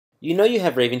You know you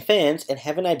have raving fans and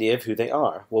have an idea of who they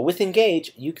are. Well, with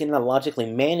Engage, you can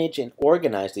logically manage and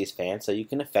organize these fans so you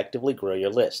can effectively grow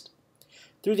your list.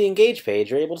 Through the Engage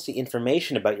page, you're able to see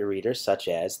information about your readers such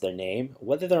as their name,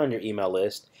 whether they're on your email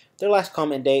list, their last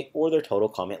comment date, or their total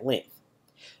comment length.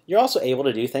 You're also able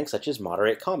to do things such as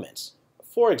moderate comments.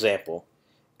 For example,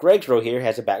 Greg's row here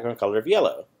has a background color of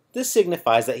yellow. This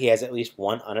signifies that he has at least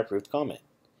one unapproved comment.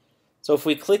 So if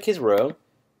we click his row,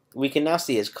 we can now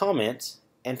see his comments,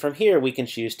 and from here we can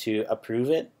choose to approve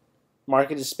it,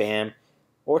 mark it as spam,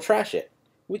 or trash it.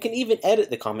 We can even edit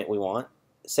the comment we want,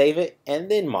 save it, and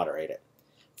then moderate it.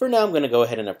 For now I'm going to go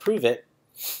ahead and approve it.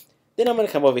 Then I'm going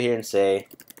to come over here and say,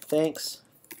 thanks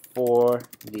for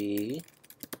the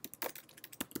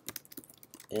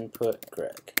input,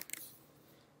 Greg.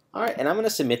 Alright, and I'm going to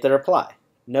submit the reply.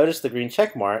 Notice the green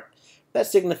check mark. That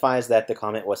signifies that the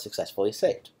comment was successfully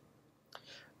saved.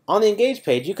 On the Engage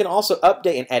page, you can also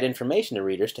update and add information to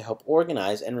readers to help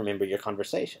organize and remember your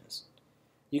conversations.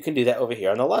 You can do that over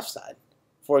here on the left side.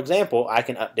 For example, I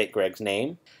can update Greg's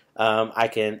name. I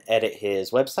can edit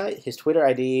his website, his Twitter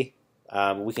ID.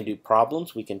 We can do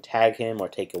problems. We can tag him or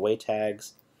take away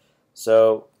tags.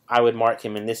 So I would mark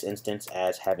him in this instance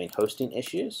as having hosting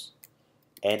issues,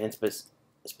 and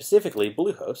specifically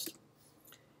Bluehost.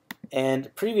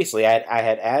 And previously I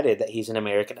had added that he's an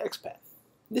American expat.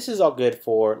 This is all good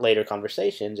for later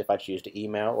conversations if I choose to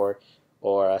email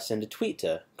or send a tweet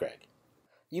to Greg.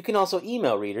 You can also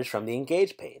email readers from the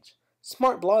Engage page.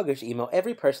 Smart bloggers email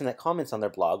every person that comments on their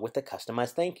blog with a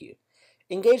customized thank you.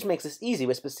 Engage makes this easy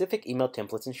with specific email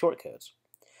templates and shortcodes.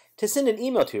 To send an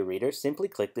email to a reader, simply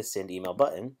click the Send Email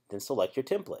button, then select your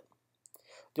template.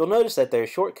 You'll notice that there are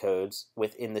shortcodes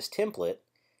within this template,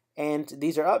 and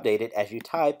these are updated as you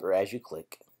type or as you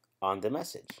click on the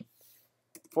message.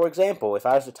 For example, if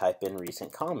I was to type in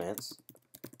recent comments,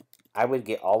 I would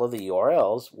get all of the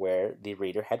URLs where the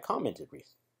reader had commented.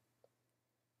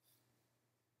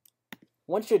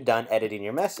 Once you're done editing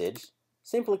your message,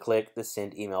 simply click the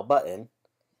Send Email button,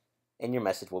 and your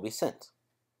message will be sent.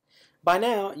 By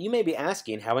now, you may be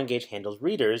asking how Engage handles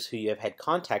readers who you have had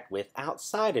contact with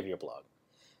outside of your blog.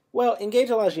 Well, Engage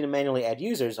allows you to manually add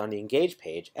users on the Engage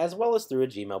page as well as through a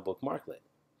Gmail bookmarklet.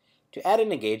 To add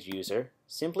an Engaged user,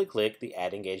 simply click the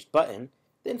Add Engaged button,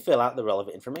 then fill out the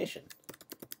relevant information.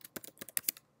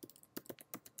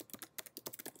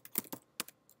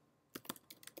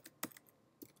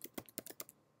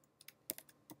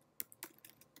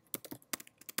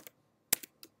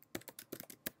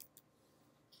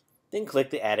 Then click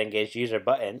the Add Engaged User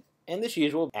button, and this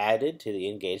user will be added to the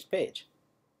Engaged page.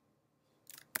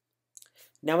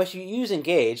 Now, as you use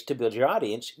Engage to build your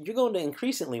audience, you're going to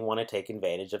increasingly want to take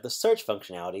advantage of the search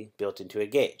functionality built into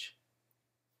Engage.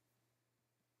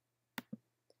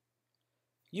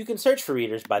 You can search for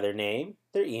readers by their name,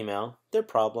 their email, their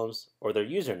problems, or their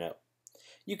user note.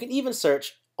 You can even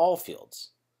search all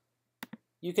fields.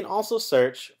 You can also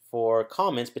search for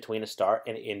comments between a start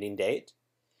and ending date,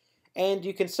 and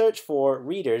you can search for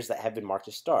readers that have been marked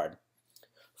as starred.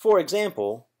 For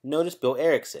example, notice Bill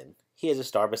Erickson. He has a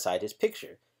star beside his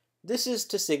picture. This is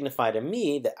to signify to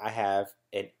me that I have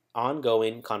an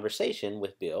ongoing conversation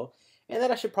with Bill and that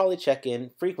I should probably check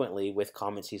in frequently with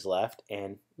comments he's left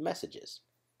and messages.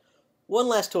 One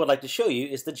last tool I'd like to show you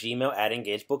is the Gmail Add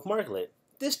Engage Bookmarklet.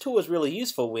 This tool is really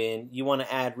useful when you want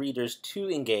to add readers to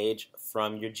Engage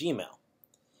from your Gmail.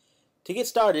 To get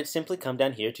started, simply come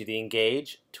down here to the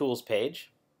Engage Tools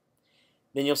page.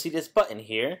 Then you'll see this button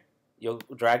here. You'll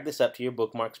drag this up to your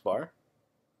bookmarks bar.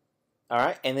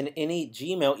 Alright, and then any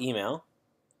Gmail email,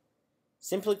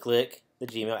 simply click the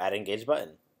Gmail Add Engage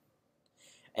button.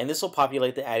 And this will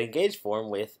populate the Add Engage form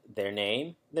with their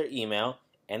name, their email,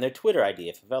 and their Twitter ID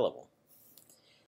if available.